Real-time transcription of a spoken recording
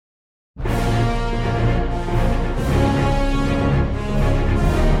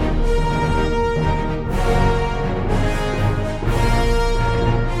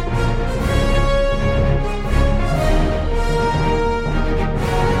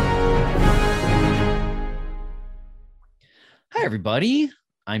everybody.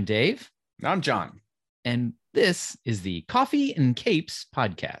 I'm Dave. I'm John. And this is the Coffee and Capes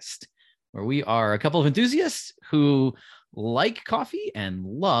podcast, where we are a couple of enthusiasts who like coffee and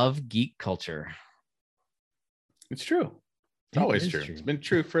love geek culture. It's true. It's always true. It's been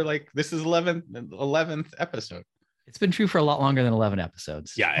true for this is 11th episode. It's been true for a lot longer than 11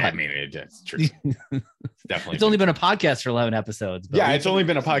 episodes. Yeah, I mean, it's true. It's definitely. It's only been a podcast for 11 episodes. Yeah, it's only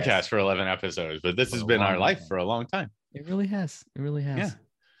been a podcast for 11 episodes, but this has been our life for a long time. It really has. It really has. Yeah.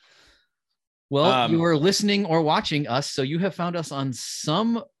 Well, you are listening or watching us, so you have found us on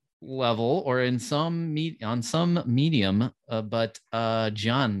some level or in some medium. But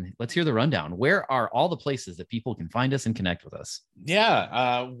John, let's hear the rundown. Where are all the places that people can find us and connect with us?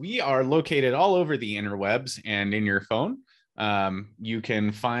 Yeah, we are located all over the interwebs and in your phone. You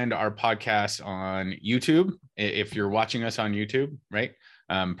can find our podcast on YouTube if you're watching us on YouTube, right?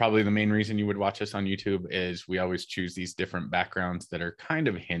 Probably the main reason you would watch us on YouTube is we always choose these different backgrounds that are kind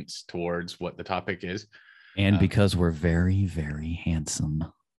of hints towards what the topic is. And because we're very, very handsome.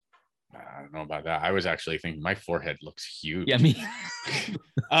 I don't know about that. I was actually thinking my forehead looks huge. Yeah, me.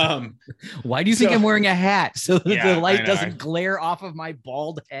 Why do you think I'm wearing a hat so that the light doesn't glare off of my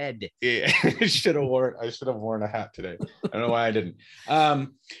bald head? Yeah, I should have worn a hat today. I don't know why I didn't.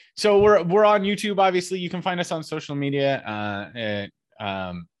 So we're on YouTube. Obviously, you can find us on social media.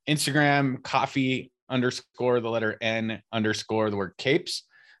 Instagram, coffee _ the letter N _ the word capes.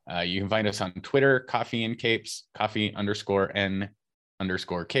 You can find us on Twitter, coffee and capes, coffee _ N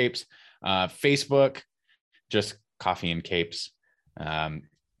 _ capes. Facebook, just coffee and capes.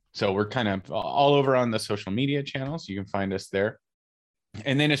 So we're kind of all over on the social media channels. You can find us there.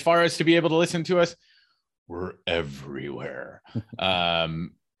 And then as far as to be able to listen to us, we're everywhere.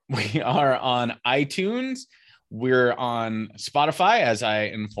 We are on iTunes. We're on Spotify, as I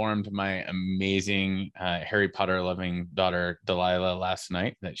informed my amazing Harry Potter loving daughter, Delilah, last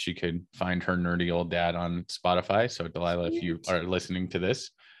night that she could find her nerdy old dad on Spotify. So Delilah, if you are listening to this,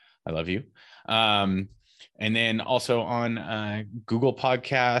 I love you. And then also on Google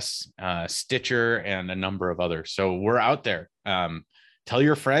Podcasts, Stitcher, and a number of others. So we're out there. Tell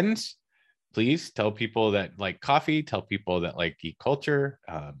your friends, please. Tell people that like coffee. Tell people that like geek culture.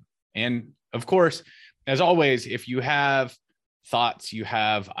 And of course, as always, if you have thoughts, you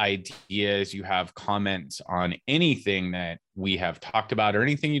have ideas, you have comments on anything that we have talked about or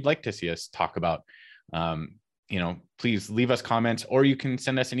anything you'd like to see us talk about, please leave us comments, or you can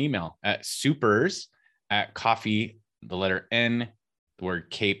send us an email at supers@coffee, the letter N, the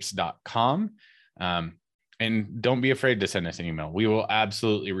word capes.com. And don't be afraid to send us an email. We will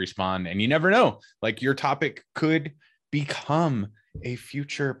absolutely respond. And you never know, your topic could become a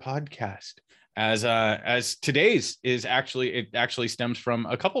future podcast. As today's is actually stems from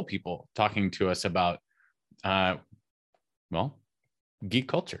a couple people talking to us about, geek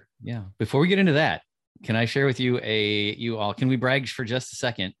culture. Yeah. Before we get into that, can I share with you can we brag for just a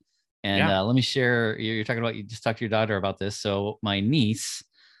second? And let me share, you're talking about, you just talked to your daughter about this. So my niece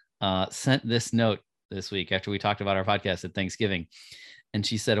sent this note this week after we talked about our podcast at Thanksgiving. And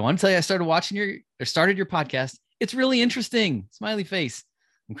she said, I want to tell you, I started your podcast. It's really interesting. Smiley face.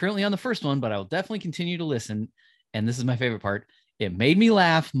 I'm currently on the first one, but I will definitely continue to listen. And this is my favorite part. It made me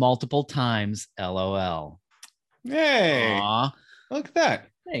laugh multiple times. LOL. Hey, aww. Look at that.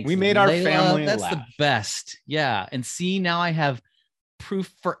 Thanks, we made our Layla, family that's laugh. The best. Yeah. And see, now I have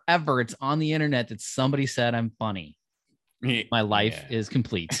proof forever. It's on the internet that somebody said I'm funny. My life is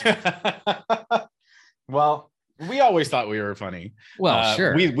complete. Well, we always thought we were funny. Well,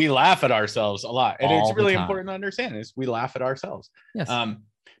 sure. We laugh at ourselves a lot. And it's really important to understand is we laugh at ourselves. Yes.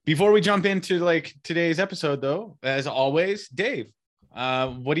 Before we jump into today's episode, though, as always, Dave,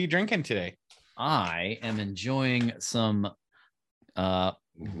 what are you drinking today? I am enjoying some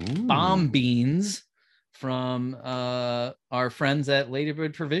bomb beans from our friends at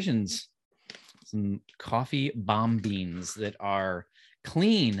Ladybird Provisions. Some coffee bomb beans that are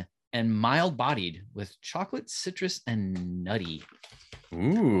clean and mild-bodied with chocolate, citrus, and nutty.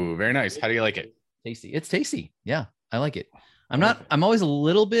 Ooh, very nice. How do you like it? Tasty. It's tasty. Yeah, I like it. I'm always a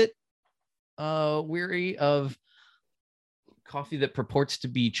little bit weary of coffee that purports to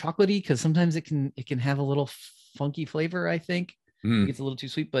be chocolatey, because sometimes it can have a little funky flavor, I think. It gets a little too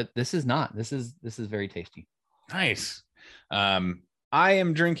sweet, but this is not. This is very tasty. Nice. I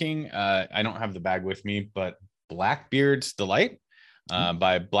am drinking, I don't have the bag with me, but Blackbeard's Delight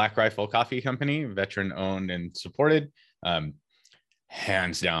by Black Rifle Coffee Company, veteran owned and supported.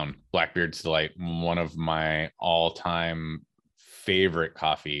 Hands down, Blackbeard's Delight, one of my all-time favorite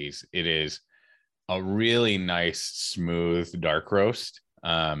coffees. It is a really nice, smooth dark roast.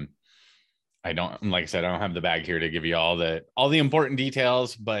 I don't, like I said, I don't have the bag here to give you all the important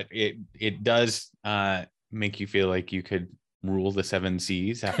details, but it does make you feel like you could rule the 7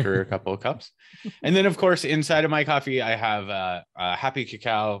 seas after a couple of cups. And then, of course, inside of my coffee, I have Happy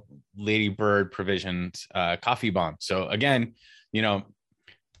Cacao Lady Bird Provisions coffee bomb. So again,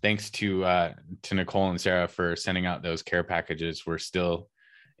 thanks to Nicole and Sarah for sending out those care packages. We're still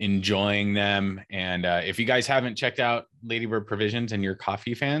enjoying them. And if you guys haven't checked out Ladybird Provisions and you're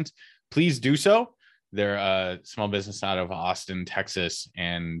coffee fans, please do so. They're a small business out of Austin, Texas,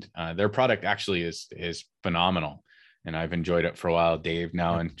 and their product actually is phenomenal. And I've enjoyed it for a while. Dave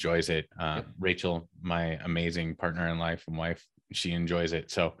now enjoys it. Rachel, my amazing partner in life and wife, she enjoys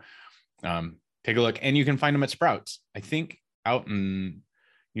it. So take a look. And you can find them at Sprouts. I think out in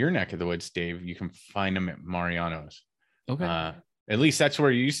your neck of the woods, Dave, you can find them at Mariano's. Okay. At least that's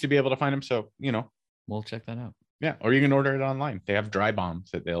where you used to be able to find them. So, we'll check that out. Yeah. Or you can order it online. They have dry bombs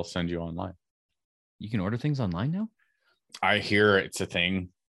that they'll send you online. You can order things online now? I hear it's a thing.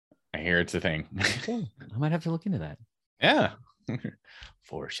 I might have to look into that. Yeah.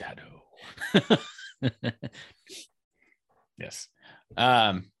 Foreshadow. Yes.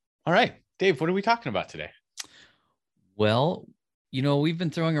 All right, Dave, what are we talking about today? Well, we've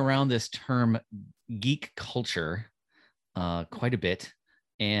been throwing around this term geek culture quite a bit.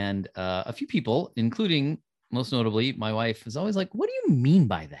 And a few people, including most notably my wife, is always like, what do you mean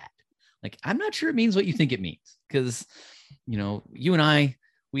by that? Like, I'm not sure it means what you think it means. Because, you and I,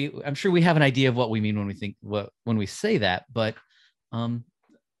 I'm sure we have an idea of what we mean when we say that, but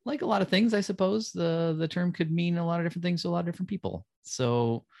like a lot of things, I suppose the term could mean a lot of different things to a lot of different people.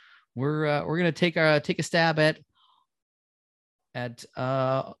 So we're going to take a stab at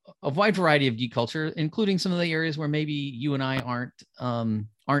a wide variety of geek culture, including some of the areas where maybe you and I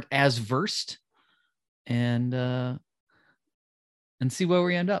aren't as versed, and see where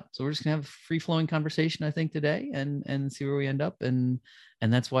we end up. So we're just gonna have a free-flowing conversation, I think, today, and see where we end up, and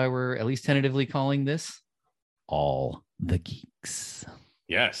that's why we're at least tentatively calling this All the Geeks.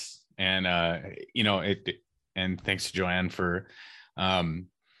 Yes, and and thanks to Joanne for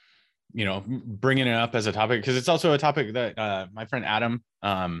bringing it up as a topic, because it's also a topic that my friend Adam,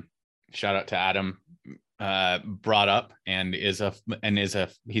 shout out to Adam, brought up, and he's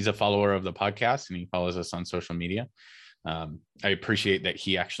a follower of the podcast, and he follows us on social media. I appreciate that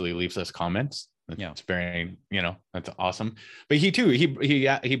he actually leaves us comments. It's very, that's awesome. But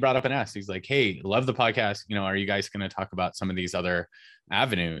he brought up and asked, he's like, hey, love the podcast. Are you guys going to talk about some of these other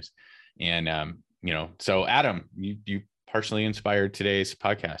avenues? And, so Adam, you partially inspired today's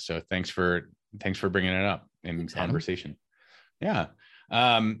podcast. So thanks for bringing it up in conversation. Adam.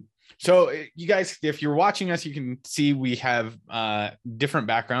 Yeah. So you guys, if you're watching us, you can see we have different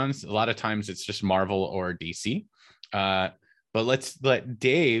backgrounds. A lot of times it's just Marvel or DC. But let's let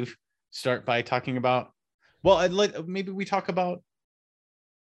Dave start by talking about, maybe we talk about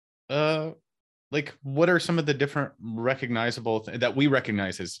like what are some of the different recognizable that we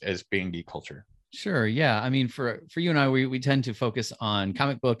recognize as being geek culture. Sure. Yeah. I mean, for you and I, we tend to focus on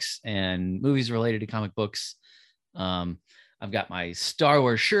comic books and movies related to comic books. I've got my Star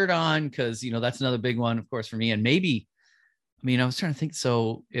Wars shirt on because, that's another big one, of course, for me. And maybe, I was trying to think.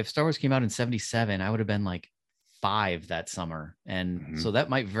 So if Star Wars came out in 1977, I would have been like 5 that summer. And so that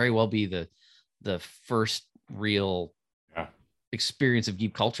might very well be the first real experience of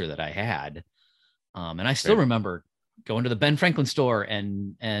geek culture that I had. And I still remember going to the Ben Franklin store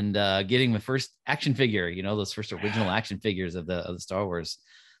and getting my first action figure, those first original action figures of the Star Wars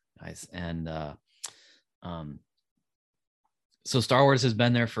guys. And so Star Wars has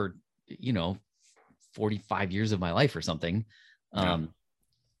been there for 45 years of my life or something.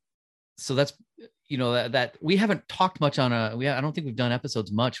 So that's that we haven't talked much on I don't think we've done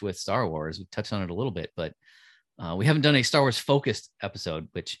episodes much with Star Wars. We've touched on it a little bit, but we haven't done a Star Wars focused episode,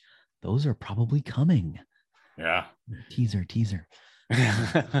 which those are probably coming. Yeah. Teaser.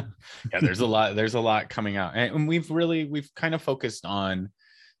 Yeah, there's a lot coming out, and we've kind of focused on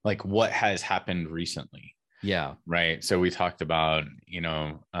like what has happened recently. Yeah. Right. So we talked about,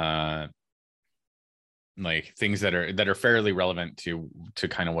 like things that are fairly relevant to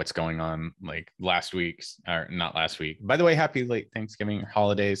kind of what's going on, like last week's, or not last week. By the way, happy late Thanksgiving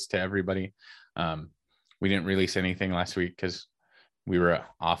holidays to everybody. We didn't release anything last week because we were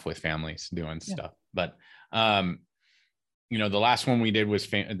off with families doing stuff. But the last one we did was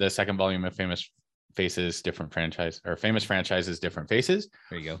the second volume of Famous Faces, Different Franchise, or Famous Franchises, Different Faces.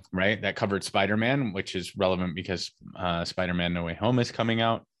 There you go. Right. That covered Spider-Man, which is relevant because Spider-Man No Way Home is coming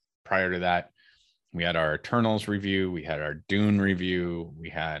out. Prior to that, we had our Eternals review. We had our Dune review. We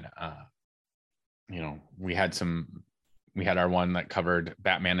had, we had some we had our one that covered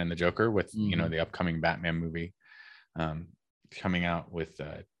Batman and the Joker with, you know, Mhm. the upcoming Batman movie coming out with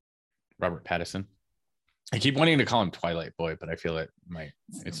Robert Pattinson. I keep wanting to call him Twilight Boy, but I feel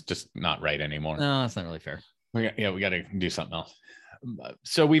it's just not right anymore. No, that's not really fair. We got to do something else.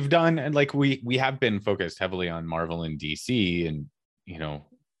 So we've done, and like we have been focused heavily on Marvel and DC, and you know,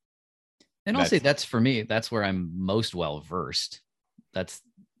 And I'll say that's for me, that's where I'm most well versed. That's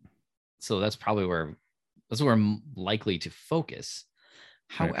probably where I'm likely to focus.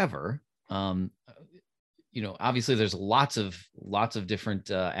 Right. However, you know, obviously there's lots of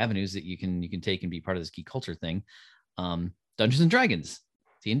different avenues that you can take and be part of this geek culture thing. Dungeons and Dragons,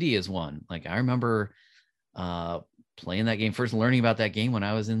 D&D is one. Like I remember playing that game, first learning about that game when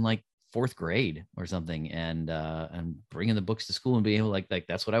I was in like 4th grade or something, and bringing the books to school and being able like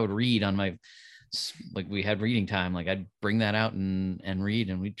that's what I would read on my, like we had reading time. Like I'd bring that out and read,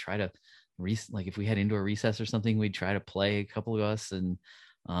 and we'd try to like if we had indoor recess or something, we'd try to play, a couple of us, and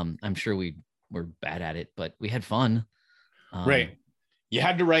I'm sure we were bad at it, but we had fun. Right. You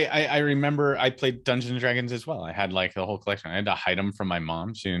had to write. I remember I played Dungeons and Dragons as well. I had like the whole collection. I had to hide them from my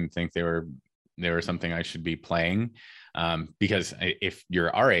mom. She didn't think they were something I should be playing, because if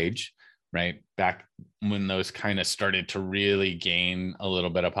you're our age, right, back when those kind of started to really gain a little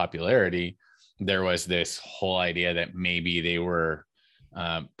bit of popularity, there was this whole idea that maybe they were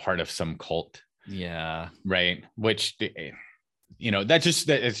part of some cult. Yeah. Right. Which, you know,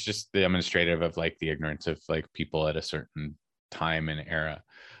 it's just demonstrative of like the ignorance of like people at a certain time and era.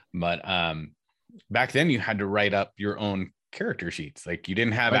 But back then you had to write up your own character sheets. Like you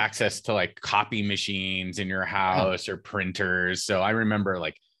didn't have access to like copy machines in your house or printers. So I remember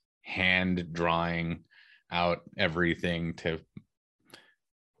like hand drawing out everything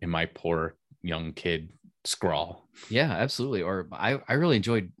in my poor young kid scrawl. Yeah, absolutely. Or I really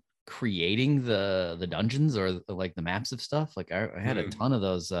enjoyed creating the dungeons or like the maps of stuff. Like I had a ton of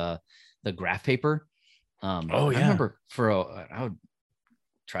those the graph paper. I remember I would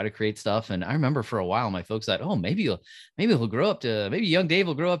try to create stuff, and I remember for a while my folks said, oh, maybe young Dave will grow up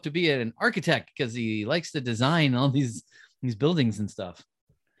to be an architect because he likes to design all these buildings and stuff.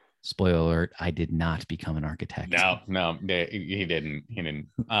 Spoiler alert, I did not become an architect. No, he didn't.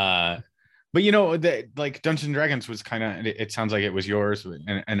 But you know, like Dungeons and Dragons was kind of, it sounds like it was yours,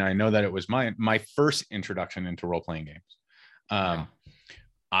 and I know that it was my first introduction into role-playing games.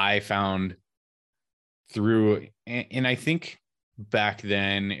 I found through, and I think back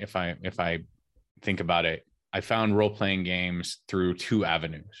then, if I think about it, I found role-playing games through 2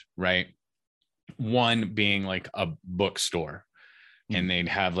 avenues, right? One being like a bookstore, and they'd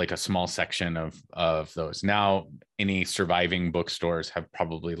have like a small section of those. Now, any surviving bookstores have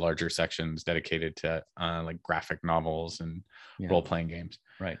probably larger sections dedicated to like graphic novels and role-playing games.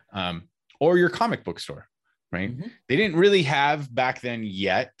 Right. Or your comic book store, right? They didn't really have back then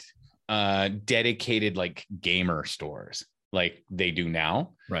yet dedicated like gamer stores like they do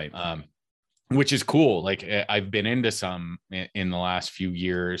now. Right. Which is cool. Like I've been into some in the last few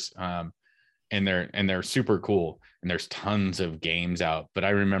years. And they're super cool, and there's tons of games out. But I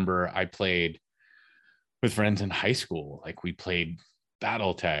remember I played with friends in high school. Like we played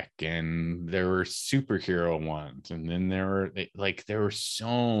BattleTech, and there were superhero ones, and then there were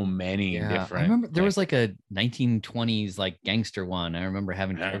so many different. I remember there was like a 1920s like gangster one. I remember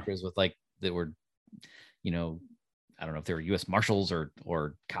having characters with like that were, you know, I don't know if they were U.S. Marshals or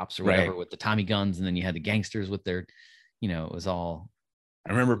cops or whatever with the Tommy guns, and then you had the gangsters with their, you know, it was all.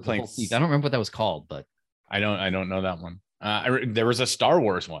 I remember playing. I don't remember what that was called, but I don't know that one. There was a Star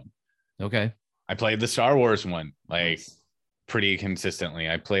Wars one. Okay. I played the Star Wars one like pretty consistently.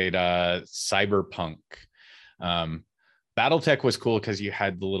 I played Cyberpunk. BattleTech was cool because you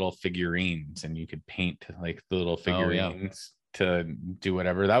had the little figurines and you could paint like the little figurines to do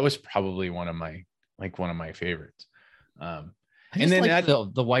whatever. That was probably one of my favorites. And then like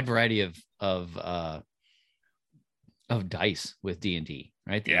the wide variety of dice with D&D,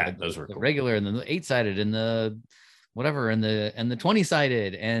 right? Those were the cool. Regular, and then the 8-sided, and the whatever, and the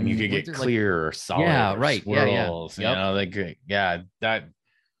 20-sided, and you could get clear or solid. Yeah, right. Swirls, you know, like that.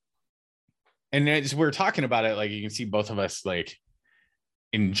 And as we're talking about it, like you can see both of us like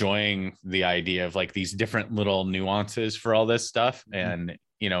enjoying the idea of like these different little nuances for all this stuff. And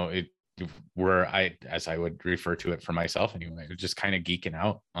you know, as I would refer to it for myself anyway, just kind of geeking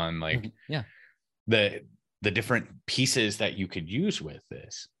out on like the different pieces that you could use with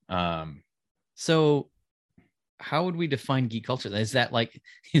this. So how would we define geek culture? Is that like,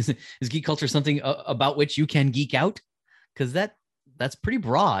 is geek culture something about which you can geek out? Because that's pretty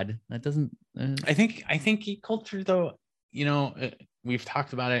broad. That doesn't. I think geek culture, though, you know, we've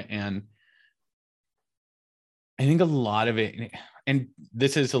talked about it, and I think a lot of it, and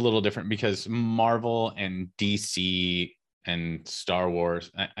this is a little different because Marvel and DC and Star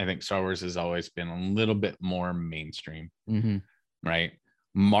Wars, I think Star Wars has always been a little bit more mainstream, right?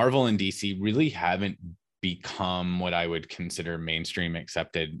 Marvel and DC really haven't become what I would consider mainstream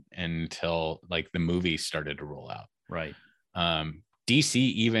accepted until like the movies started to roll out. Right. DC,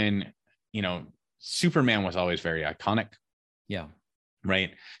 even, Superman was always very iconic. Yeah.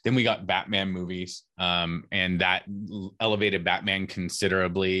 Right. Then we got Batman movies, and that elevated Batman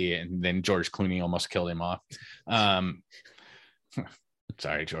considerably. And then George Clooney almost killed him off.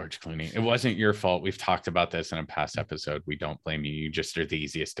 Sorry, George Clooney. It wasn't your fault. We've talked about this in a past episode. We don't blame you. You just are the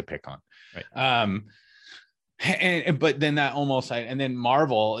easiest to pick on. Right. But then that almost, and then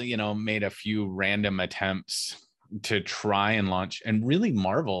Marvel, made a few random attempts to try and launch, and really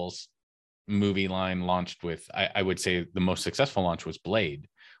Marvel's movie line launched with, I would say the most successful launch was Blade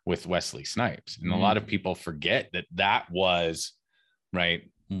with Wesley Snipes. And a lot of people forget that was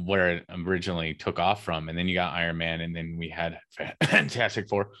right where it originally took off from. And then you got Iron Man, and then we had Fantastic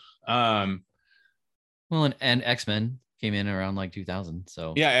Four. Well, and X-Men came in around like 2000.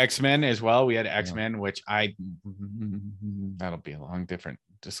 So yeah, X-Men as well. We had X-Men, which that'll be a long different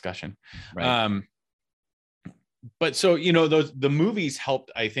discussion. Right. But so, the movies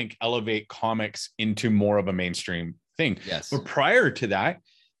helped, I think, elevate comics into more of a mainstream thing. Yes. But prior to that,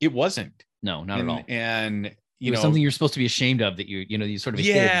 it wasn't. No, not at all. And it was something you're supposed to be ashamed of, that you sort of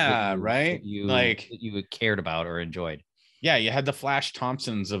right. That you cared about or enjoyed. Yeah, you had the Flash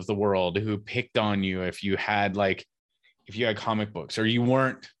Thompsons of the world who picked on you if you had comic books, or you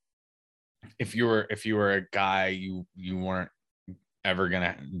weren't. If you were a guy, you weren't ever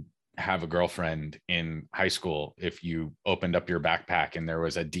gonna have a girlfriend in high school if you opened up your backpack and there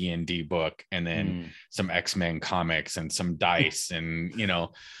was a D&D book and then some X-Men comics and some dice and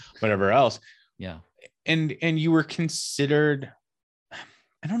whatever else. Yeah. And you were considered,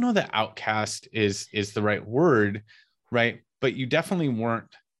 I don't know that outcast is the right word, right? But you definitely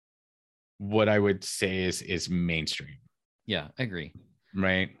weren't what I would say is mainstream. Yeah, I agree.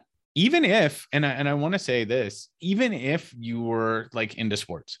 Right. Even if, and I want to say this, even if you were like into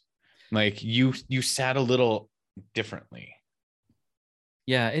sports, like you sat a little differently.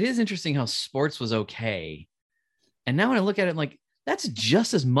 Yeah, it is interesting how sports was okay. And now when I look at it, I'm like, that's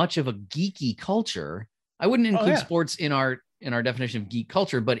just as much of a geeky culture. I wouldn't include sports in our definition of geek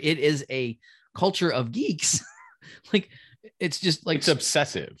culture, but it is a culture of geeks. Like, it's just like, it's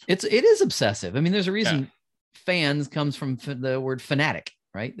obsessive. It is obsessive. I mean, there's a reason fans comes from the word fanatic,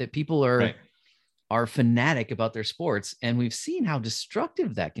 right? That people are fanatic about their sports. And we've seen how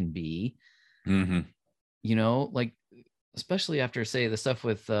destructive that can be, like, especially after, say, the stuff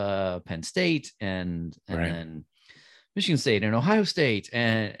with Penn State and then Michigan State and Ohio State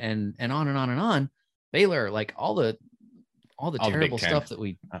and on and on and on, Baylor, like all the terrible stuff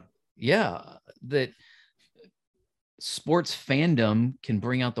that that sports fandom can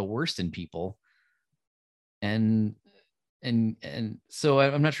bring out the worst in people. And so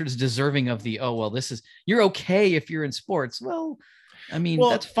I'm not sure it's deserving of the, you're okay if you're in sports. Well, I mean,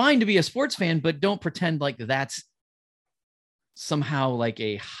 that's fine to be a sports fan, but don't pretend like that's somehow like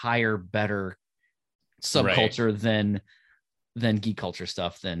a higher, better subculture than geek culture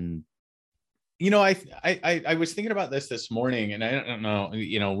stuff. Than, I was thinking about this morning, and I don't know,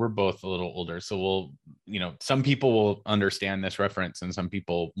 we're both a little older, so we'll, some people will understand this reference and some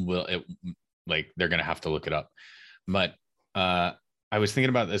people will, they're going to have to look it up. But I was thinking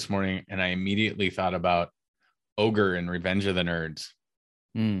about this morning, and I immediately thought about Ogre and Revenge of the Nerds.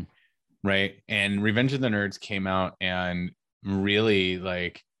 Right. And Revenge of the Nerds came out, and really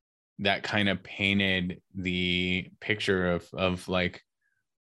like that kind of painted the picture of like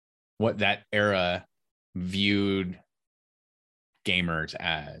what that era viewed gamers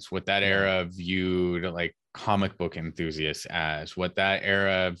as, what that era viewed like comic book enthusiasts as, what that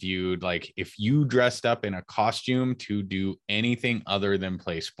era viewed like if you dressed up in a costume to do anything other than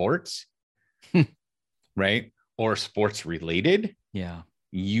play sports, right, or sports related,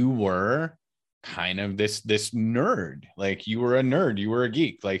 you were kind of this nerd. Like, you were a nerd, you were a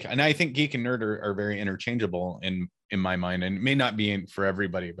geek. Like, and I think geek and nerd are very interchangeable in my mind, and it may not be for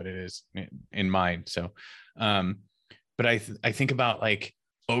everybody, but it is in mine. So but I think about like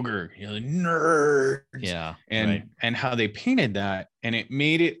Ogre, nerds, and how they painted that, and it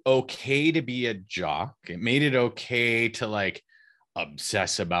made it okay to be a jock. It made it okay to like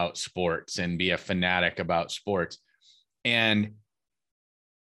obsess about sports and be a fanatic about sports, and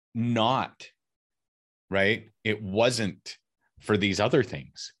not right. It wasn't for these other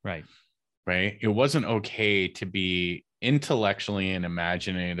things. Right. It wasn't okay to be intellectually and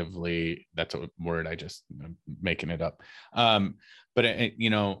imaginatively, that's a word I'm making it up. But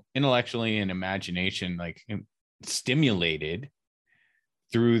intellectually and imagination, like stimulated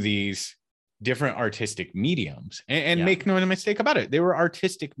through these different artistic mediums, and make no mistake about it, they were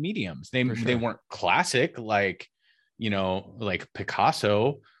artistic mediums. They weren't classic, like, like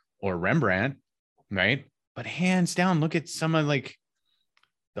Picasso or Rembrandt, right? But hands down, look at some of like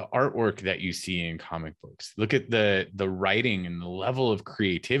the artwork that you see in comic books. Look at the writing and the level of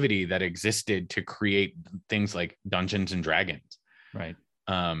creativity that existed to create things like Dungeons and Dragons. Right.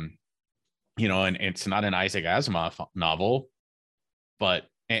 And it's not an Isaac Asimov novel, but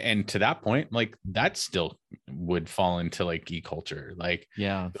and to that point, like that still would fall into like geek culture, like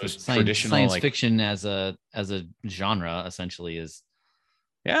traditional science fiction as a genre essentially is.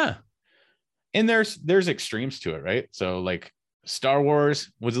 Yeah, and there's extremes to it, right? So like Star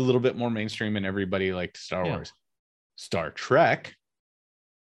Wars was a little bit more mainstream, and everybody liked Star Wars. Star Trek,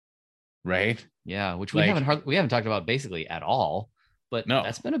 right? Yeah, which we haven't talked about basically at all, but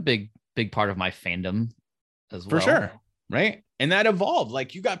that's been a big part of my fandom as well. For sure, right? And that evolved.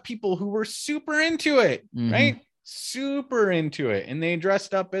 Like you got people who were super into it, right? Super into it. And they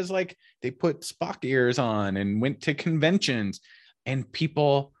dressed up as like, they put Spock ears on and went to conventions, and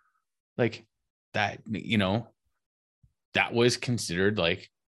people like that, that was considered like,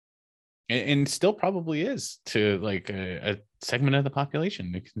 and still probably is to like a segment of the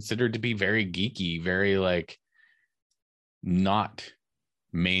population, considered to be very geeky, very like not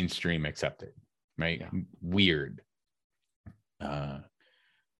mainstream accepted, right? Weird.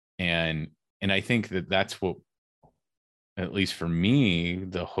 And I think that's what, at least for me,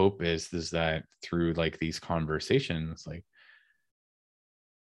 the hope is that through like these conversations, like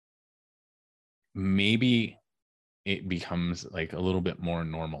maybe it becomes like a little bit more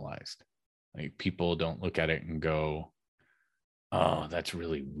normalized. Like people don't look at it and go, oh, that's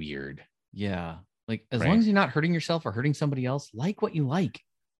really weird. Yeah. Like as long as you're not hurting yourself or hurting somebody else, like what you like.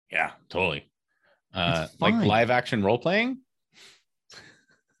 Yeah, totally. Like live action role playing.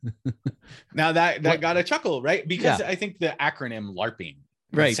 Now that got a chuckle, right? Because I think the acronym LARPing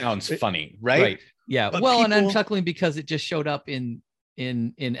sounds funny, right? Yeah. But and I'm chuckling because it just showed up in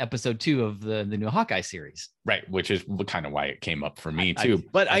episode 2 of the new Hawkeye series, right? Which is kind of why it came up for me too.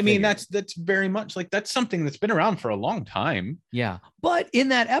 But I mean, that's very much like, that's something that's been around for a long time. Yeah. But in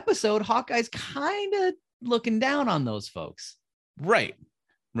that episode, Hawkeye's kind of looking down on those folks. Right.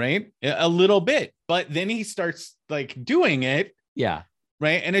 A little bit, but then he starts like doing it. Yeah.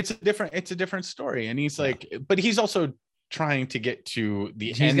 Right. And it's a different story. And he's like, but he's also trying to get to the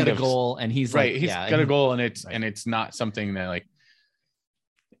end. He's got a goal, and he's right. He's got a goal, and it's not something that like,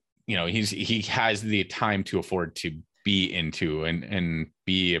 he has the time to afford to be into and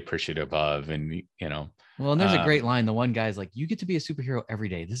be appreciative of, and well, and there's a great line. The one guy's like, you get to be a superhero every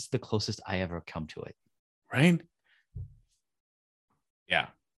day. This is the closest I ever come to it. Right. Yeah.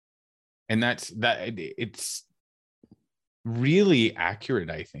 And it's really accurate,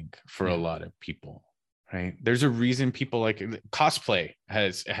 I think, for a lot of people, right? There's a reason people like cosplay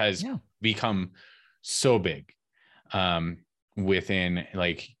has become so big within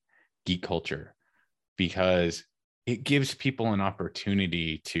like geek culture, because it gives people an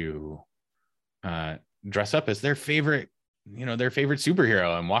opportunity to dress up as their favorite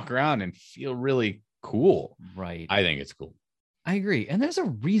superhero and walk around and feel really cool. Right. I think it's cool. I agree. And there's a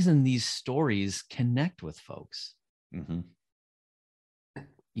reason these stories connect with folks. And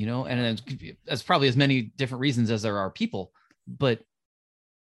that's probably as many different reasons as there are people, but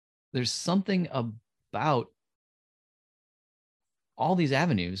there's something about all these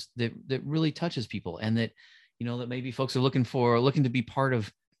avenues that really touches people, and that, that maybe folks are looking to be part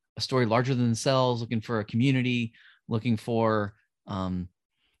of a story larger than themselves, looking for a community, looking for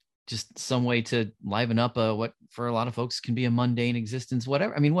just some way to liven up what for a lot of folks can be a mundane existence,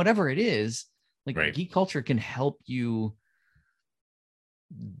 whatever it is, like geek culture can help you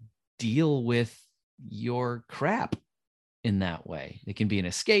deal with your crap in that way. It can be an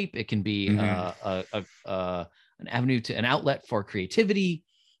escape. It can be an avenue to an outlet for creativity.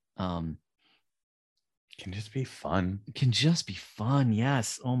 Can just be fun. It can just be fun.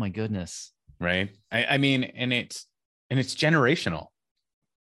 Yes. Oh my goodness. Right. I mean, and it's generational.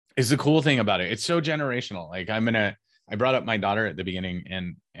 Is the cool thing about it. It's so generational. Like I brought up my daughter at the beginning,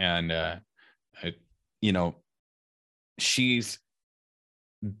 and she's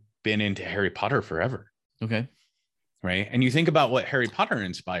been into Harry Potter forever. Okay. Right. And you think about what Harry Potter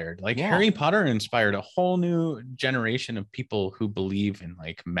inspired, like Harry Potter inspired a whole new generation of people who believe in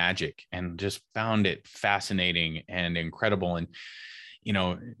like magic and just found it fascinating and incredible. And,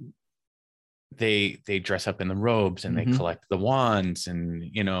 they dress up in the robes and they collect the wands, and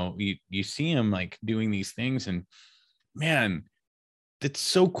you see them like doing these things, and man, it's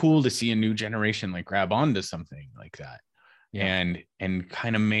so cool to see a new generation like grab onto something like that. Yeah. And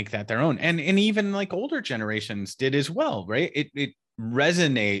kind of make that their own. And even like older generations did as well, right? It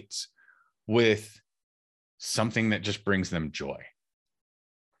resonates with something that just brings them joy.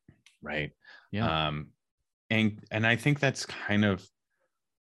 Right. Yeah. And I think that's kind of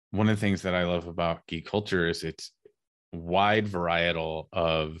one of the things that I love about geek culture is its wide varietal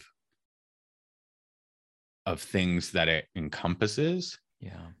of things that it encompasses.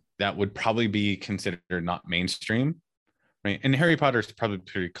 Yeah. That would probably be considered not mainstream. Right. And Harry Potter is probably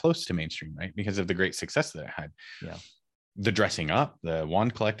pretty close to mainstream, right? Because of the great success that it had. Yeah. The dressing up, the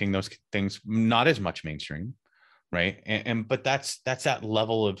wand collecting, those things, not as much mainstream. Right. But that's that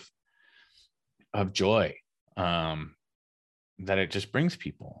level of joy that it just brings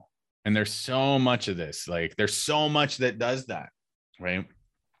people. And there's so much of this, like there's so much that does that. Right.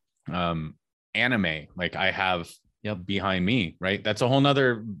 Anime, like I have behind me, right? That's a whole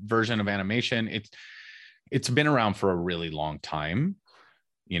nother version of animation. It's been around for a really long time.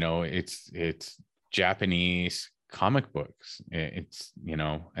 It's Japanese comic books. It's,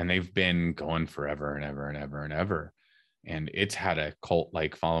 and they've been going forever and ever and ever and ever. And it's had a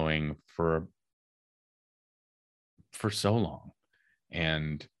cult-like following for so long.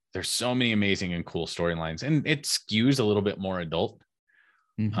 And there's so many amazing and cool storylines. And it skews a little bit more adult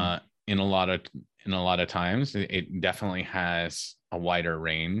in a lot of times. It definitely has a wider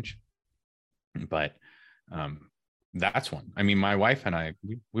range. But that's one. I mean, my wife and I,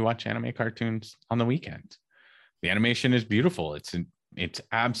 we watch anime cartoons on the weekend. The animation is beautiful. It's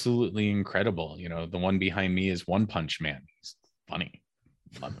absolutely incredible. The one behind me is One Punch Man. He's funny.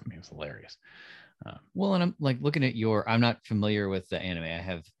 Love him. He was hilarious. Well, and I'm like looking at I'm not familiar with the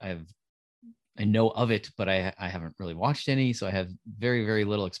anime. I know of it, but I haven't really watched any, so I have very, very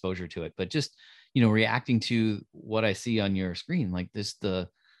little exposure to it. But just, reacting to what I see on your screen, like this, the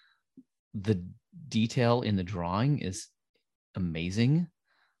detail in the drawing is amazing.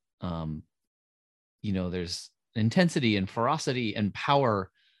 There's intensity and ferocity and power,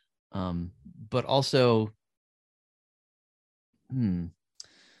 but also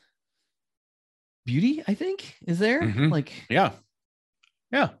beauty, I think, is there. Like, yeah,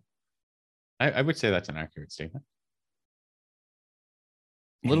 I would say that's an accurate statement.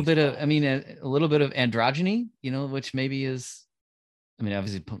 A little bit of androgyny, which maybe is,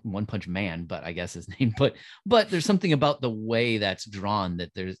 obviously One Punch Man, but I guess his name, but there's something about the way that's drawn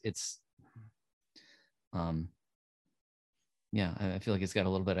that I feel like it's got a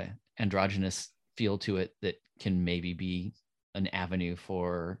little bit of androgynous feel to it that can maybe be an avenue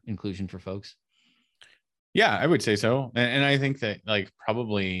for inclusion for folks. Yeah, I would say so. And I think that like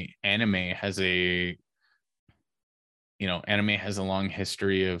probably anime has a long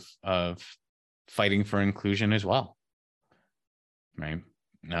history of fighting for inclusion as well. Right.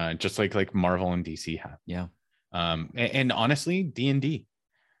 Just like Marvel and DC have. Yeah. And honestly, D&D,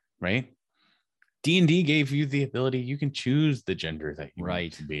 right? D&D gave you the ability, you can choose the gender that you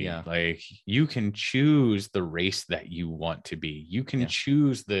want to be. Yeah. Like you can choose the race that you want to be. You can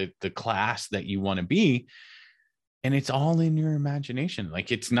choose the class that you want to be. And it's all in your imagination.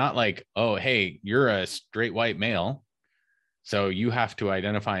 Like, it's not like, oh, hey, you're a straight white male, so you have to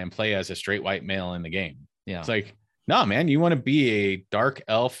identify and play as a straight white male in the game. Yeah. It's like, no, man, you want to be a dark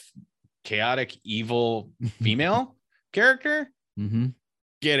elf, chaotic, evil female character?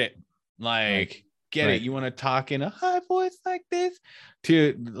 Get it. Like, get it. You want to talk in a high voice like this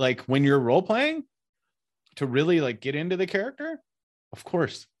to like when you're role playing to really like get into the character? Of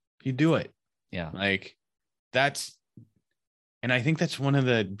course, you do it. Yeah. Like, and I think that's one of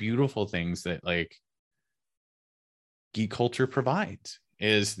the beautiful things that like geek culture provides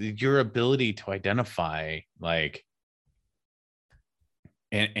is your ability to identify like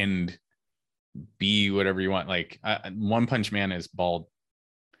and be whatever you want. Like One Punch Man is bald.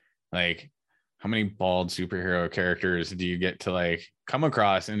 Like, how many bald superhero characters do you get to like come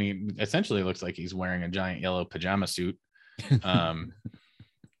across? And he essentially looks like he's wearing a giant yellow pajama suit.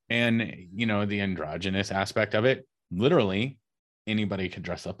 And the androgynous aspect of it, literally anybody could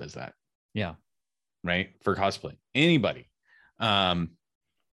dress up as that. Yeah. Right. For cosplay, anybody. And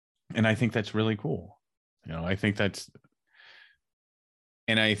I think that's really cool. I think that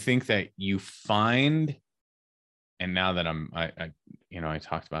you find, and now that I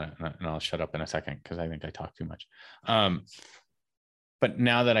talked about it, and I'll shut up in a second because I think I talk too much. But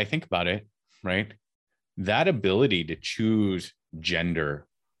now that I think about it, right, that ability to choose gender,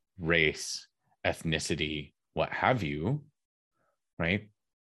 race, ethnicity, what have you, right,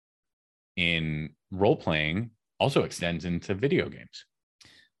 in role playing also extends into video games.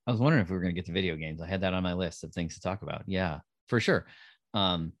 I was wondering if we were going to get to video games. I had that on my list of things to talk about. Yeah, for sure.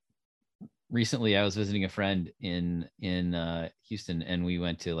 Recently I was visiting a friend in Houston, and we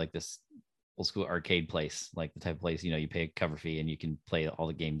went to like this old school arcade place, like the type of place, you pay a cover fee and you can play all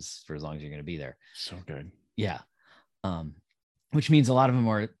the games for as long as you're going to be there. So good. Yeah. Which means a lot of them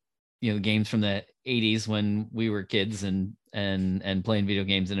are, games from the 80s when we were kids and playing video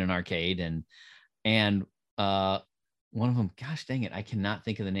games in an arcade. And one of them, gosh dang it, I cannot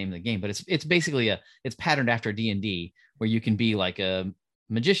think of the name of the game, but it's basically it's patterned after D&D, where you can be like a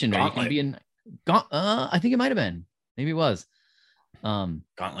magician, or you can be in I think it might have been, maybe it was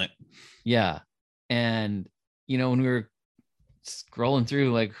Gauntlet. Yeah. And when we were scrolling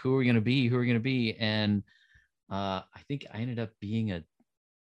through, like, who are we going to be, and I think I ended up being a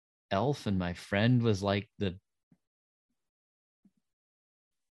elf, and my friend was like the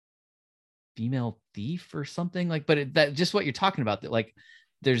female thief or something, like, but that just what you're talking about, that like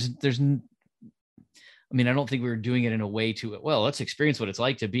there's I mean, I don't think we were doing it in a way to, well, let's experience what it's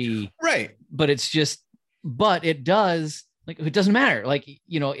like to be right, but it's just, but it does, like, it doesn't matter, like,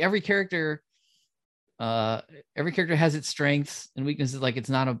 every character has its strengths and weaknesses. Like, it's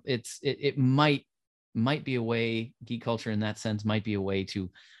not it might be a way, geek culture in that sense might be a way to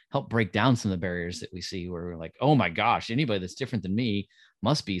help break down some of the barriers that we see, where we're like, oh my gosh, anybody that's different than me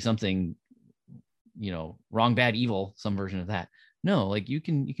must be something, wrong, bad, evil, some version of that. No, like, you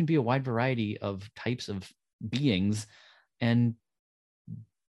can be a wide variety of types of beings and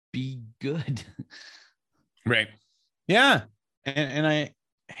be good. Right. Yeah. And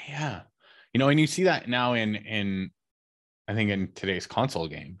and you see that now in I think in today's console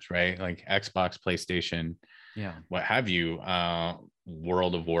games, right? Like Xbox, PlayStation, yeah, what have you,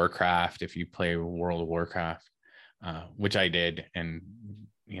 World of Warcraft, if you play World of Warcraft, which I did, and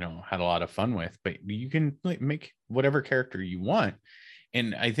had a lot of fun with, but you can make whatever character you want.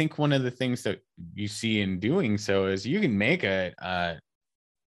 And I think one of the things that you see in doing so is you can make a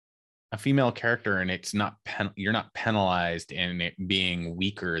female character, and it's not you're not penalized in it being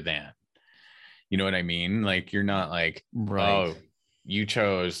weaker than, you know what I mean? Like, you're not like, right, oh, you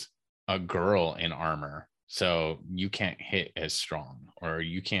chose a girl in armor, so you can't hit as strong, or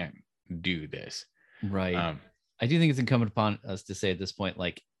you can't do this. Right. I do think it's incumbent upon us to say at this point,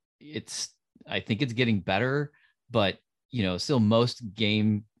 like, I think it's getting better, but still most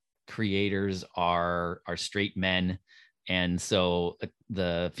game creators are straight men. And so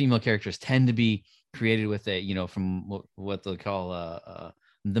the female characters tend to be created with from what they call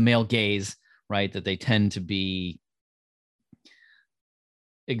the male gaze, right? That they tend to be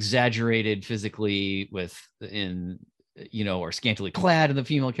exaggerated physically or scantily clad in the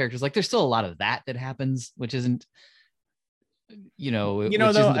female characters. Like, there's still a lot of that happens, which isn't, isn't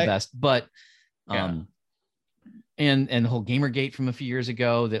the best, but and the whole Gamergate from a few years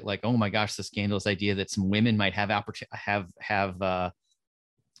ago, that, like, oh my gosh, the scandalous idea that some women might have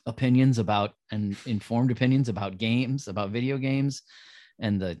opinions about, and informed opinions about games, about video games,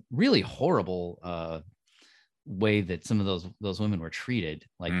 and the really horrible way that some of those women were treated.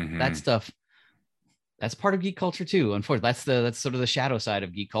 Like, that stuff, that's part of geek culture too. Unfortunately, that's sort of the shadow side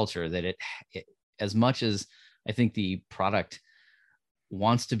of geek culture, that it as much as I think the product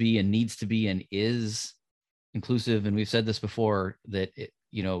wants to be and needs to be and is inclusive, and we've said this before, that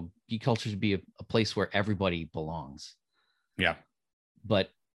geek culture should be a place where everybody belongs. Yeah. But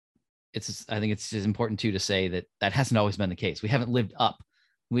I think it's just important too to say that hasn't always been the case. We haven't lived up.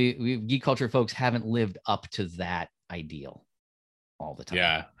 We geek culture folks haven't lived up to that ideal all the time.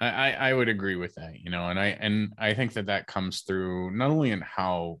 Yeah, I would agree with that, and I think that comes through not only in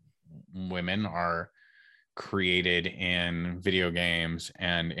how women are created in video games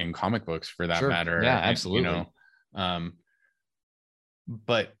and in comic books, for that matter. Yeah, absolutely.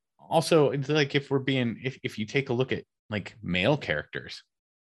 But also, it's like, if you take a look at like male characters,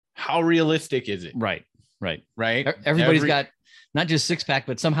 how realistic is it? Right. Everybody's got not just 6-pack,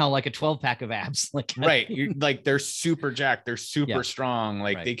 but somehow like a 12-pack of abs. Like, right. Like, they're super jacked, they're super strong.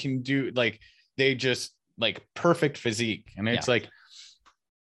 Like, they can do, like, they just, like, perfect physique. And it's like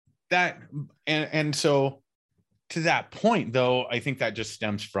that. And so to that point, though, I think that just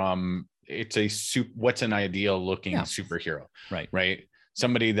stems from, what's an ideal looking superhero, right?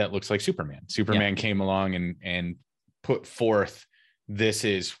 Somebody that looks like Superman came along and put forth, this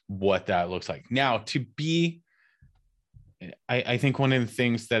is what that looks like. Now, to be, I think one of the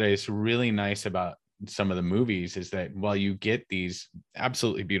things that is really nice about some of the movies is that while you get these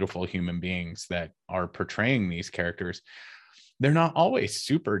absolutely beautiful human beings that are portraying these characters, they're not always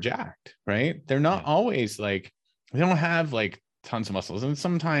super jacked, right? They're not always like, they don't have like tons of muscles. And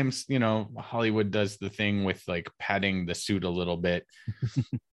sometimes, you know, Hollywood does the thing with like padding the suit a little bit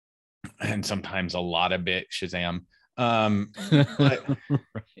and sometimes a lot of bit, Shazam. But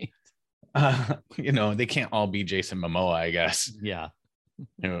right. you know, they can't all be Jason Momoa, I guess. Yeah.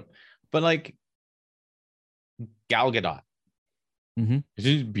 You know, but like Gal Gadot,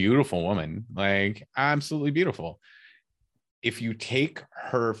 she's a beautiful woman, like absolutely beautiful. If you take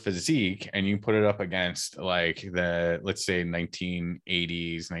her physique and you put it up against like the, let's say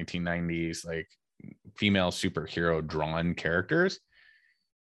 1980s, 1990s, like female superhero drawn characters,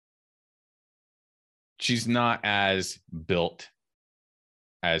 she's not as built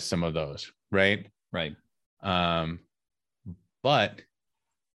as some of those, right? Right. But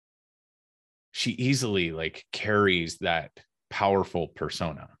she easily like carries that powerful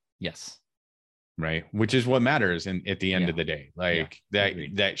persona. Yes. Right. Which is what matters. And at the end of the day, like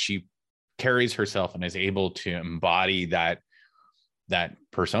that she carries herself and is able to embody that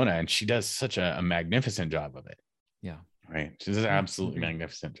persona. And she does such a magnificent job of it. Yeah. Right. She does an absolutely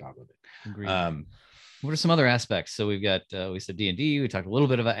magnificent job of it. Agreed. What are some other aspects? So we've got, we said D&D, we talked a little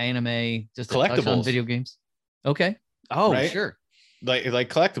bit about anime, just collectibles on video games. Okay. Oh, right? Sure. Like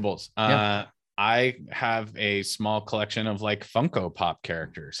collectibles. I have a small collection of like Funko Pop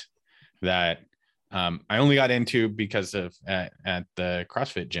characters that I only got into because of at the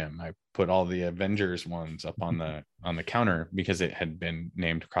CrossFit gym. I put all the Avengers ones up on the counter because it had been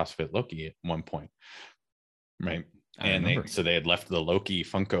named CrossFit Loki at one point. Right. And they had left the Loki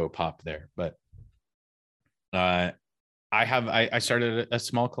Funko Pop there. But I started a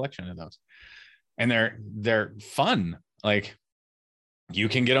small collection of those, and they're fun. Like you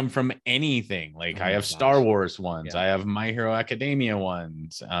can get them from anything. Like I have Star Wars ones. I have My Hero Academia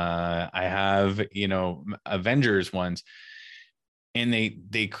ones. I have, you know, Avengers ones, and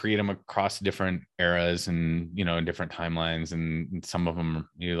they create them across different eras and, you know, different timelines. And some of them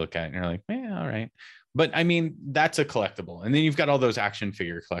you look at and you're like, yeah, all right. But I mean, that's a collectible. And then you've got all those action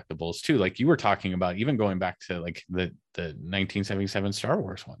figure collectibles too. Like you were talking about, even going back to like the 1977 Star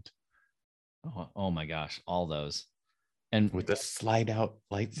Wars ones. Oh my gosh. All those. And with the slide out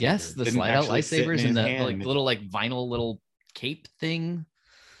lightsabers. Yes, the slide out lightsabers and the like little like vinyl little cape thing.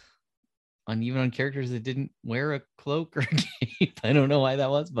 Even on characters that didn't wear a cloak or a cape. I don't know why that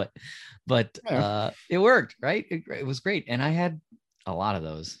was, but it worked, right? It was great. And I had a lot of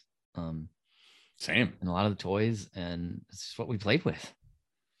those. Same. And a lot of the toys, and it's just what we played with.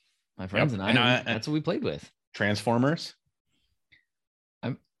 My friends and I that's what we played with. Transformers.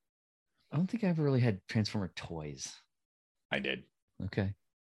 I don't think I ever really had Transformer toys. I did. Okay.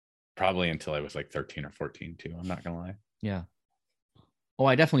 Probably until I was like 13 or 14 too. I'm not gonna lie. Yeah. Oh,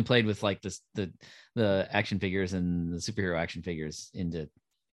 I definitely played with like the action figures and the superhero action figures into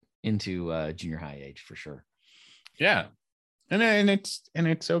junior high age for sure. Yeah. And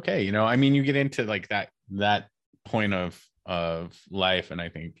it's okay. You know, I mean, you get into like that point of life. And I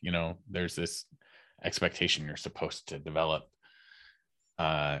think, you know, there's this expectation you're supposed to develop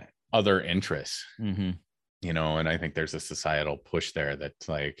other interests. You know, and I think there's a societal push there that's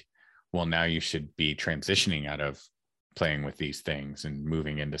like, well, now you should be transitioning out of playing with these things and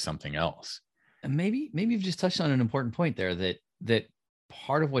moving into something else. And maybe you've just touched on an important point there, that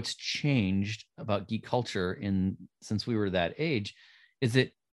part of what's changed about geek culture since we were that age is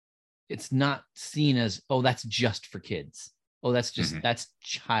that it's not seen as, oh, that's just for kids. Oh, that's just that's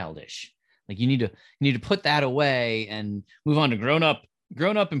childish. Like you need to put that away and move on to grown up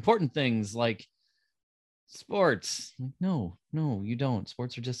important things like sports. Like, no, you don't.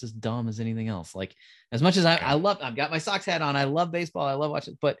 Sports are just as dumb as anything else. Like as much as I've got my Sox hat on, I love baseball, I love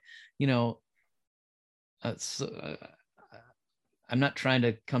watching, but you know, I'm not trying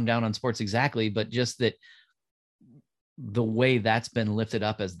to come down on sports exactly, but just that the way that's been lifted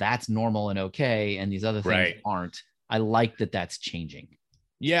up as that's normal and okay, and these other things aren't. I like that that's changing.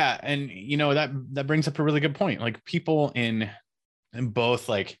 Yeah, and you know that brings up a really good point. Like people in both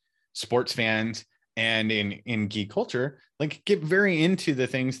like sports fans and in geek culture, like get very into the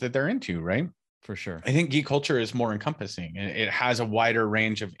things that they're into, right? For sure. I think geek culture is more encompassing and it has a wider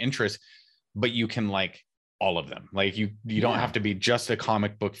range of interests, but you can like all of them. Like you don't have to be just a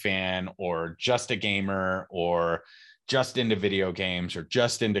comic book fan or just a gamer or just into video games or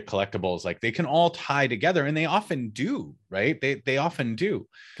just into collectibles. Like they can all tie together, and they often do, right? They often do.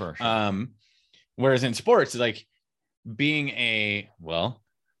 For sure. Whereas in sports, like being a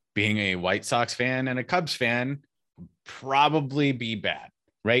White Sox fan and a Cubs fan probably be bad,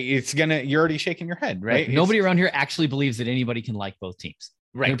 right? You're already shaking your head, right? Like nobody around here actually believes that anybody can like both teams.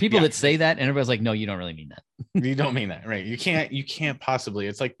 There are people that say that, and everybody's like, no, you don't really mean that. You don't mean that, right? You can't possibly.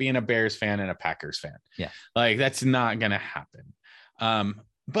 It's like being a Bears fan and a Packers fan. Yeah. Like that's not going to happen.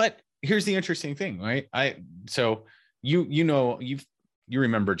 But here's the interesting thing, right? So you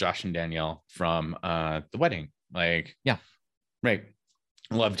remember Josh and Danielle from the wedding. Like, yeah. Right.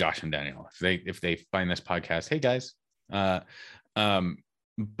 Love Josh and Danielle. If they find this podcast, hey guys. But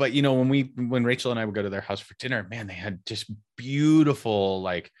when Rachel and I would go to their house for dinner, man, they had just beautiful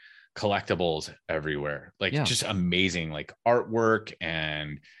like collectibles everywhere, like just amazing, like artwork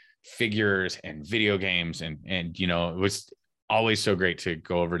and figures and video games. And it was always so great to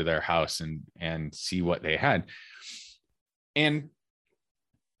go over to their house and see what they had. And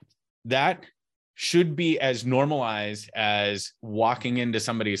that should be as normalized as walking into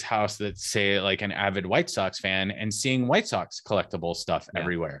somebody's house that's, say, like an avid White Sox fan and seeing White Sox collectible stuff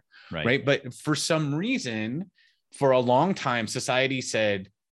everywhere. Right. But for some reason, for a long time, society said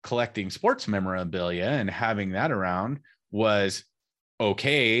collecting sports memorabilia and having that around was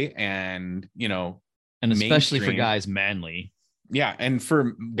okay. And, and especially for guys, manly. Yeah. And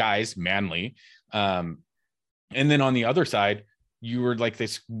for guys, manly. And then on the other side, you were like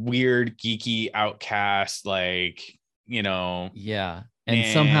this weird geeky outcast, like, yeah.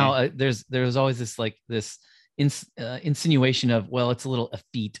 And somehow there's always this insinuation of, well, it's a little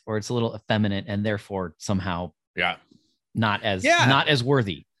effete or it's a little effeminate and therefore somehow not as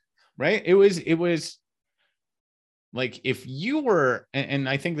worthy. Right. It was like, if you were, and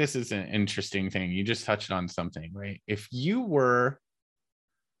I think this is an interesting thing, you just touched on something, right? If you were,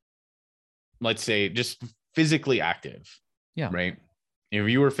 let's say, just physically active. Yeah. Right. If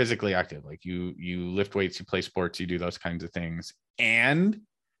you were physically active, like you lift weights, you play sports, you do those kinds of things, and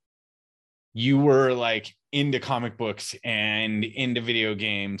you were like into comic books and into video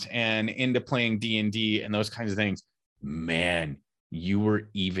games and into playing D&D and those kinds of things, man, you were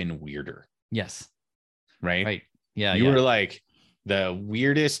even weirder. Yes. Right. Yeah. You were like the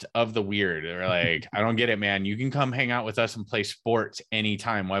weirdest of the weird. Or like, I don't get it, man. You can come hang out with us and play sports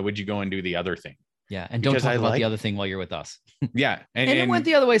anytime. Why would you go and do the other thing? Yeah. And don't talk about the other thing while you're with us. Yeah. And it went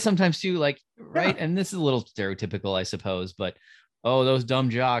the other way sometimes too, like, right. Yeah. And this is a little stereotypical, I suppose, but, oh, those dumb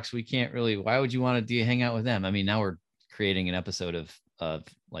jocks, we can't really, why would you want to hang out with them? I mean, now we're creating an episode of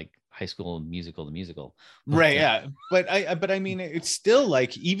like High School Musical, the musical. Right. Yeah. But I mean, it's still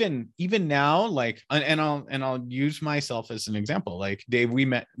like, even now, like, and I'll use myself as an example. Like, Dave, we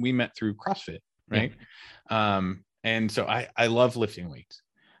met through CrossFit. Right. Yeah. And so I love lifting weights.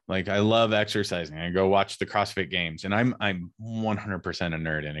 Like, I love exercising. I go watch the CrossFit Games, and I'm 100% a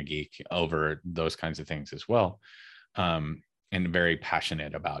nerd and a geek over those kinds of things as well. And very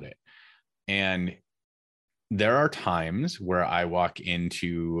passionate about it. And there are times where I walk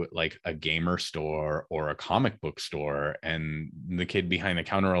into like a gamer store or a comic book store, and the kid behind the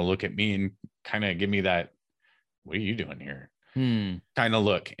counter will look at me and kind of give me that, what are you doing here? Kind of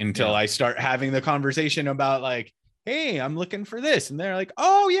look, until I start having the conversation about like, hey, I'm looking for this. And they're like,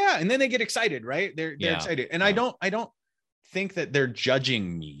 oh yeah. And then they get excited, right? They're excited. And I don't think that they're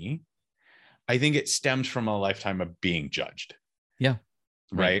judging me. I think it stems from a lifetime of being judged. Yeah.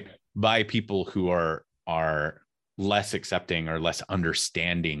 Right. By people who are less accepting or less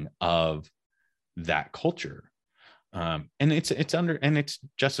understanding of that culture. And it's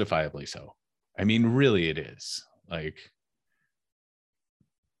justifiably so. I mean, really it is, like,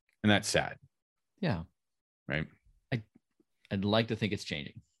 and that's sad. Yeah. Right. I'd like to think it's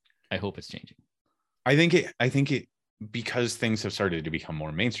changing. I hope it's changing. I think it because things have started to become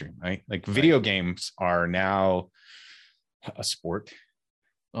more mainstream, right? Like video games are now a sport.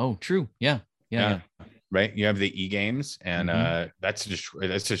 Oh, true. Yeah. Right. You have the e-games, and that's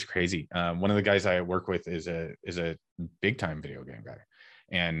just crazy. One of the guys I work with is a big time video game guy,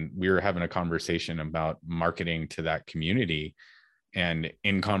 and we were having a conversation about marketing to that community. And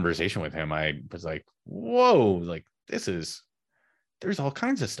in conversation with him, I was like, whoa, like there's all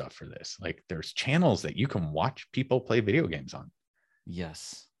kinds of stuff for this. Like, there's channels that you can watch people play video games on.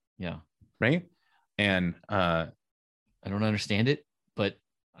 Yes. Yeah. Right. And I don't understand it, but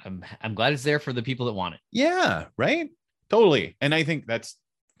I'm glad it's there for the people that want it. Yeah. Right. Totally. And I think that's,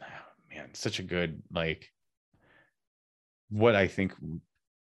 man, such a good, like, what I think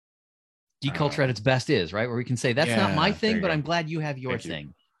geek culture at its best is, right? Where we can say, that's not my thing, but I'm glad you have your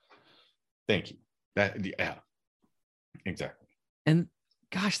thing. Thank you. Yeah, exactly. And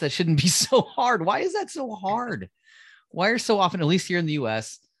gosh, that shouldn't be so hard. Why is that so hard? Why are so often, at least here in the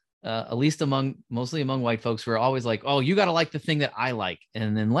US, at least mostly among white folks, we're always like, oh, you got to like the thing that I like.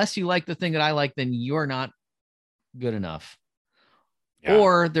 And unless you like the thing that I like, then you're not good enough. Yeah.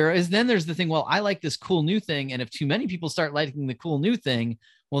 Or there's the thing, well, I like this cool new thing. And if too many people start liking the cool new thing,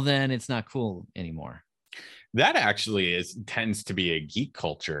 well, then it's not cool anymore. That actually tends to be a geek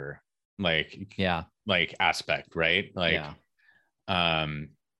culture, yeah, aspect, right?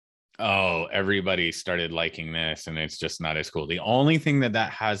 Oh, everybody started liking this and it's just not as cool. The only thing that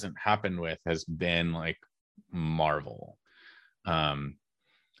hasn't happened with has been like Marvel.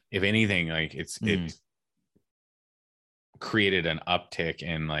 If anything, like it's created an uptick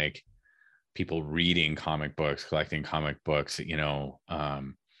in like people reading comic books, collecting comic books.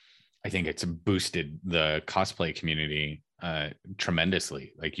 I think it's boosted the cosplay community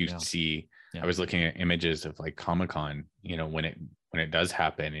tremendously. Like you see, I was looking at images of like Comic-Con, when it does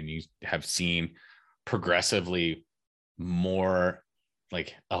happen, and you have seen progressively more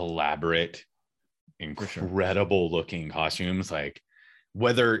like elaborate, incredible looking costumes, like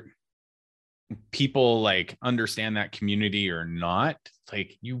whether people like understand that community or not,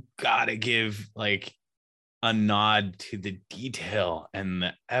 like you gotta give like a nod to the detail and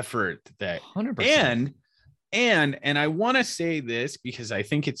the effort that 100%. And I want to say this because I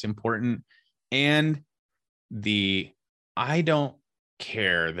think it's important, and I don't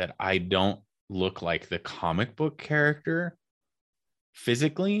care that I don't look like the comic book character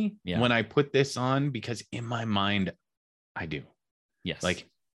physically when I put this on, because in my mind I do. Yes. Like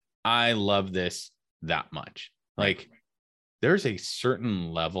I love this that much. Like there's a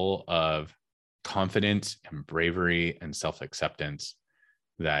certain level of confidence and bravery and self-acceptance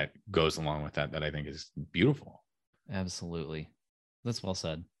that goes along with that I think is beautiful. Absolutely. That's well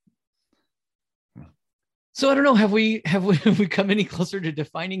said. So I don't know, have we come any closer to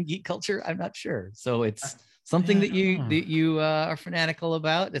defining geek culture? I'm not sure. So it's something that you are fanatical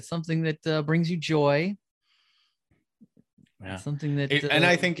about. It's something that brings you joy. Yeah. It's something that and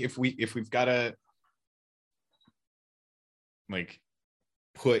I think if we've got to like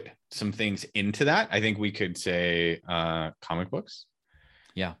put some things into that, I think we could say comic books.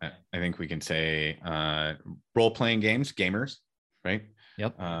 Yeah. I think we can say role-playing games, gamers, right?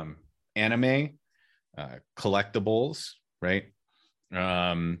 Yep. Anime, collectibles, right?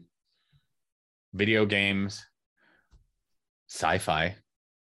 Video games, sci-fi,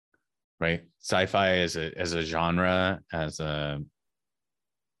 right? Sci-fi as a genre, as a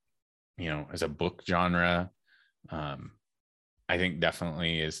book genre, I think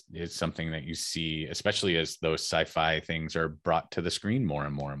definitely is something that you see, especially as those sci-fi things are brought to the screen more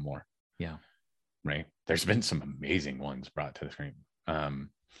and more and more. Yeah. Right. There's been some amazing ones brought to the screen.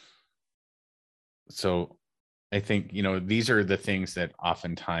 So I think, these are the things that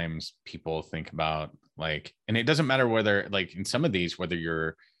oftentimes people think about, like, and it doesn't matter whether, like, in some of these, whether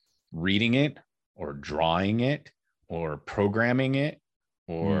you're reading it or drawing it or programming it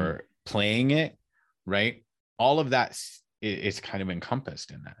or playing it, right? All of that is kind of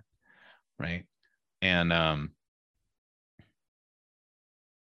encompassed in that, right? And I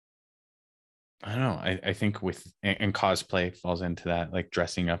don't know, I think and cosplay falls into that, like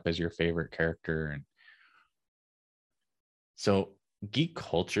dressing up as your favorite character. And so geek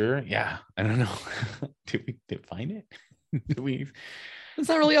culture, I don't know. Do we define it? It's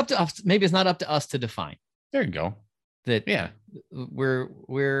not really up to us. Maybe it's not up to us to define. There you go. That we're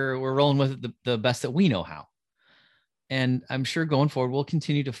rolling with it the best that we know how. And I'm sure going forward, we'll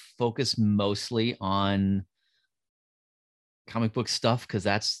continue to focus mostly on comic book stuff, because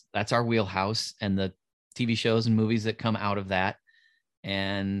that's our wheelhouse, and the TV shows and movies that come out of that.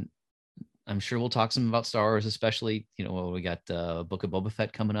 And I'm sure we'll talk some about Star Wars, especially, we got Book of Boba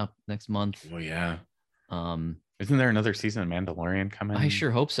Fett coming up next month. Oh yeah. Isn't there another season of Mandalorian coming? I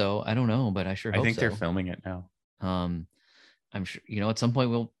sure hope so. I don't know, but I sure hope so. I think they're filming it now. I'm sure, at some point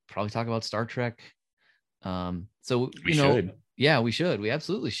we'll probably talk about Star Trek. So we should. Yeah, we should. We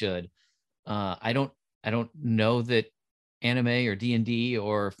absolutely should. I don't know that anime or D&D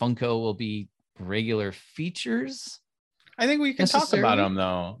or Funko will be regular features. I think we can talk about them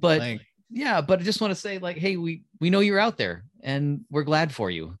though. But but I just want to say, like, hey, we know you're out there and we're glad for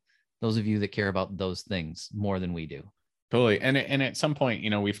you. Those of you that care about those things more than we do. Totally. And at some point,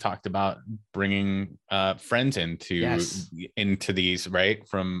 we've talked about bringing friends into these, right?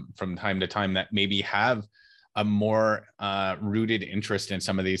 From time to time, that maybe have a more rooted interest in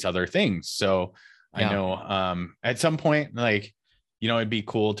some of these other things. So I know at some point, like, it'd be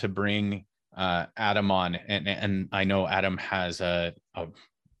cool to bring Adam on, and I know Adam has a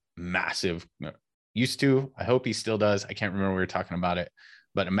massive, I hope he still does. I can't remember, we were talking about it,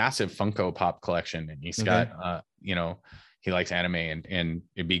 but a massive Funko Pop collection. And he's got, he likes anime, and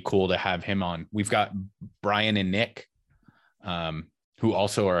it'd be cool to have him on. We've got Brian and Nick, who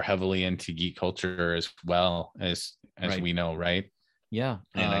also are heavily into geek culture as well, as we know, right? Yeah.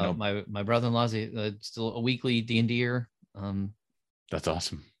 And I know my brother-in-law's still a weekly D&D'er. That's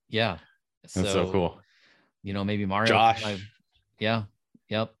awesome. Yeah. That's so cool. Maybe Mario. Josh. Yeah.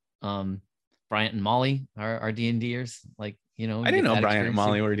 Yep. Bryant and Molly are D&D'ers. Like, I didn't know Bryant and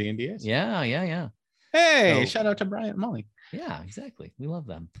Molly were D&D'ers. Yeah. Hey, shout out to Bryant and Molly. Yeah, exactly. We love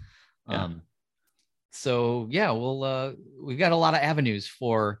them. Yeah. So yeah, we've got a lot of avenues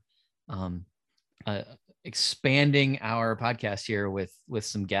for expanding our podcast here with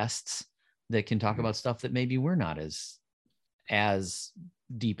some guests that can talk about stuff that maybe we're not as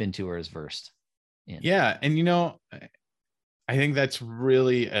deep into or as versed in. Yeah. And I think that's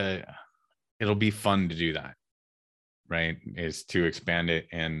really it'll be fun to do that, right? Is to expand it.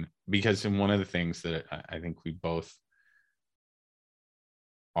 And because one of the things that I think we both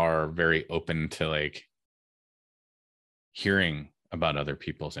are very open to, like, hearing about other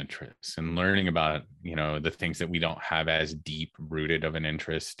people's interests and learning about, the things that we don't have as deep rooted of an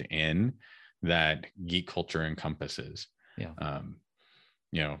interest in that geek culture encompasses. Yeah.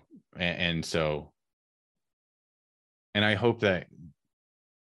 And so, and I hope that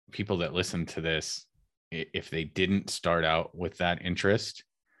people that listen to this, if they didn't start out with that interest,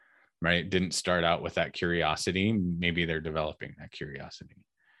 right, didn't start out with that curiosity, maybe they're developing that curiosity.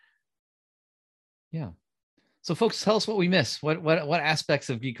 Yeah. So folks, tell us what we missed. What aspects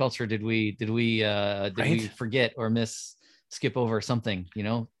of geek culture did we forget or skip over something?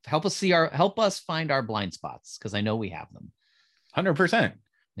 Help us find our blind spots, because I know we have them. 100%.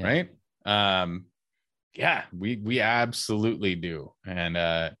 Yeah. Right. Yeah, we absolutely do. And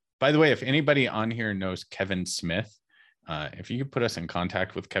by the way, if anybody on here knows Kevin Smith, if you could put us in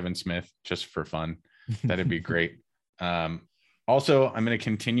contact with Kevin Smith just for fun, that'd be great. Also, I'm going to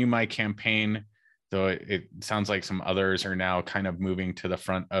continue my campaign, though it sounds like some others are now kind of moving to the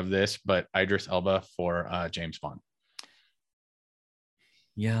front of this, but Idris Elba for James Bond.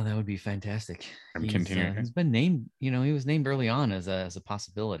 Yeah, that would be fantastic. I'm continuing. He's been named, he was named early on as a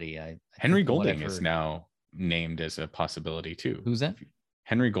possibility. Henry Golding is now named as a possibility too. Who's that?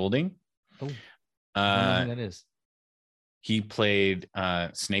 Henry Golding. Oh, I don't know who that is. He played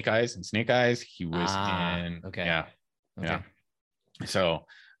Snake Eyes in Snake Eyes. He was in. Okay. Yeah. Okay. Yeah. So,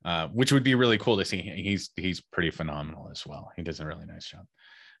 which would be really cool to see. He's pretty phenomenal as well. He does a really nice job.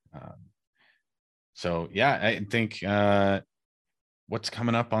 So yeah, I think what's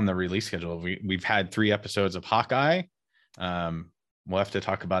coming up on the release schedule. We've had 3 episodes of Hawkeye. We'll have to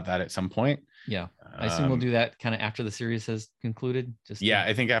talk about that at some point. Yeah, I assume we'll do that kind of after the series has concluded.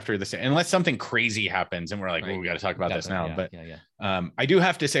 I think after this, unless something crazy happens and we're like, right. We got to talk about this now. I do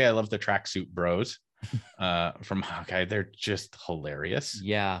have to say, I love the Tracksuit Bros from Hawkeye. They're just hilarious.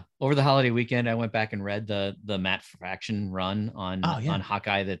 Yeah. Over the holiday weekend, I went back and read the Matt Fraction run on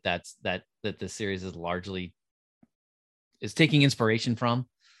Hawkeye that the series is taking inspiration from.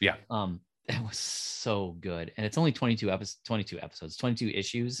 Yeah. That was so good. And it's only 22 episodes, 22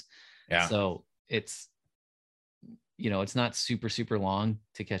 issues. Yeah. So it's, it's not super, super long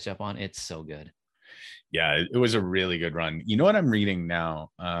to catch up on. It's so good. Yeah, it was a really good run. You know what I'm reading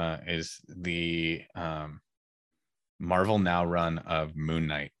now is the Marvel Now run of Moon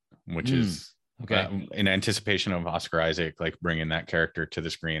Knight, which is in anticipation of Oscar Isaac, like bringing that character to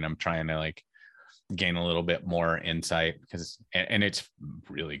the screen. I'm trying to like gain a little bit more insight because it's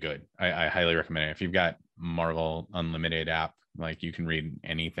really good. I highly recommend it. If you've got Marvel Unlimited app, like you can read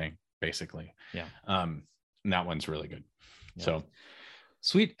anything basically. Yeah. And that one's really good. Yeah. So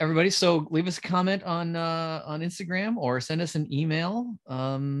sweet, everybody. So leave us a comment on Instagram or send us an email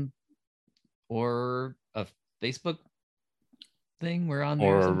or a Facebook thing. We're on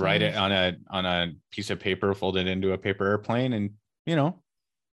there. Or write it on a piece of paper, fold it into a paper airplane, and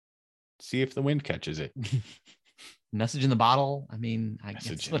see if the wind catches it. Message in the bottle. I mean,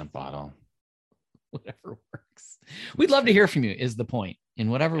 message in a bottle. Whatever works. We'd love to hear from you is the point. In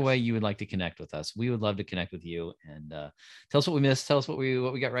whatever way you would like to connect with us, we would love to connect with you and tell us what we missed. Tell us what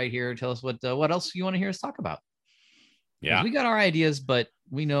we got right here. Tell us what else you want to hear us talk about. Yeah, we got our ideas, but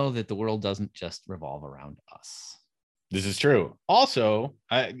we know that the world doesn't just revolve around us. This is true. Also,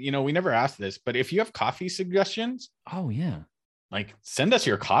 we never asked this, but if you have coffee suggestions, like send us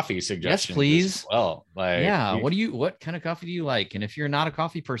your coffee suggestions. Yes, please. Well, what kind of coffee do you like? And if you're not a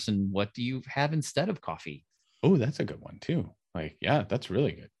coffee person, what do you have instead of coffee? Oh, that's a good one too. Like, yeah, that's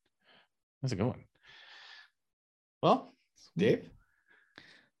really good. That's a good one. Well, Dave,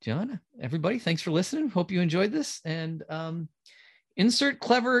 John, everybody, thanks for listening. Hope you enjoyed this. And insert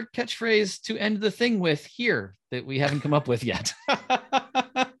clever catchphrase to end the thing with here that we haven't come up with yet.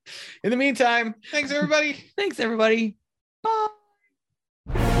 In the meantime, thanks, everybody. Thanks, everybody. Bye.